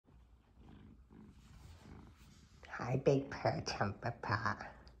my big purr, Trumpy paw.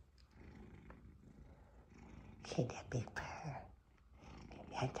 See that big purr?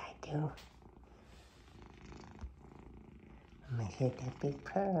 Yes, I do. I'm gonna hit that big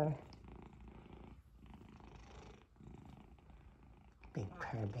purr. Big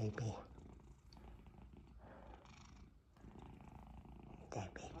purr, baby.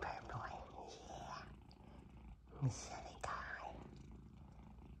 That big purr boy. Yeah. You silly guy.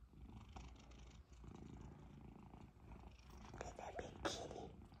 Look at that big kitty.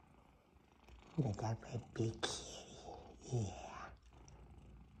 Look at that big kitty. Yeah.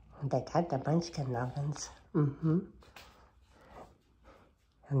 They got the munchkin ovens. Mm-hmm.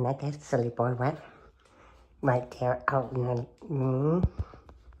 And that silly boy went right there out in the room.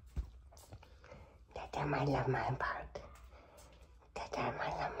 That time I love my part. That time I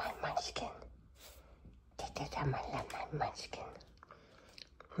love my munchkin. That time I love my munchkin.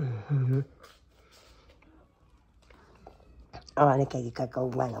 Mm-hmm. Oh, look at you gotta go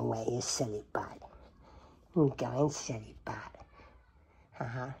run away, you silly butt. You going silly butt.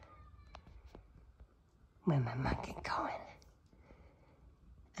 Uh-huh. Where my monkey going?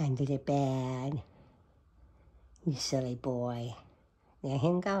 Under the bed. You silly boy. Let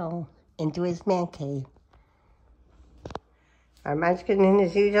him go into his man cave. Our munchkin in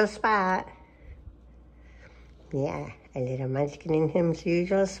his usual spot. Yeah, a little munchkin in his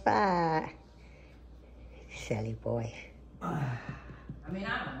usual spot. Silly boy. I mean,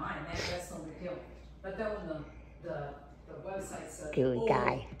 I don't mind that. That's no big deal. But then when the website said, Gooey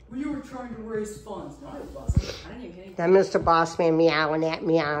guy. Well, you were trying to raise funds. No, it wasn't. I didn't even get That Mr. Bossman meowing at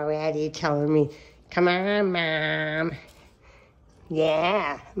me already, telling me, come on, Mom.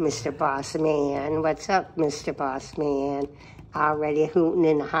 Yeah, Mr. Bossman. What's up, Mr. Bossman? Already hooting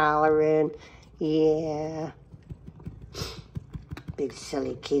and hollering. Yeah. Big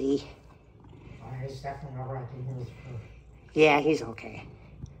silly kitty. He's definitely all right. Yeah, he's okay.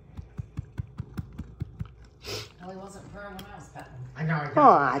 Well, he wasn't purring when I was petting him. I know.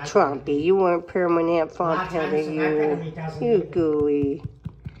 Aw, Trumpy, you weren't permanent fun petting you. You gooey.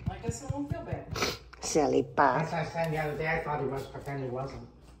 I guess I won't feel bad. Silly butt. As I said the other day, I thought he was, but then he wasn't.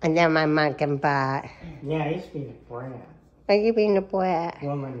 And then my monkey butt. Yeah, he's being a brat. Are you being a brat?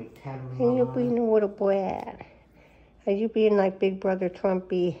 Woman, you tell him. Are you being a little brat? Are you being like Big Brother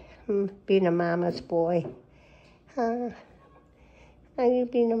Trumpy? Being a mama's boy? Huh? Are you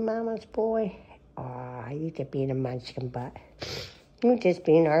being a mama's boy? Aw, you just being a munchkin butt. You just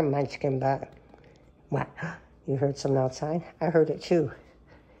being our munchkin butt. What? You heard something outside? I heard it too.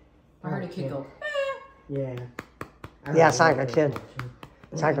 I heard a kid go, Yeah. Yeah, it's like a kid.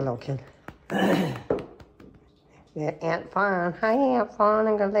 It's like a little kid. Yeah, Aunt Fawn. Hi, Aunt Fawn.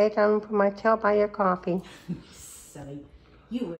 I'm going to lay down and put my tail by your coffee. silly. You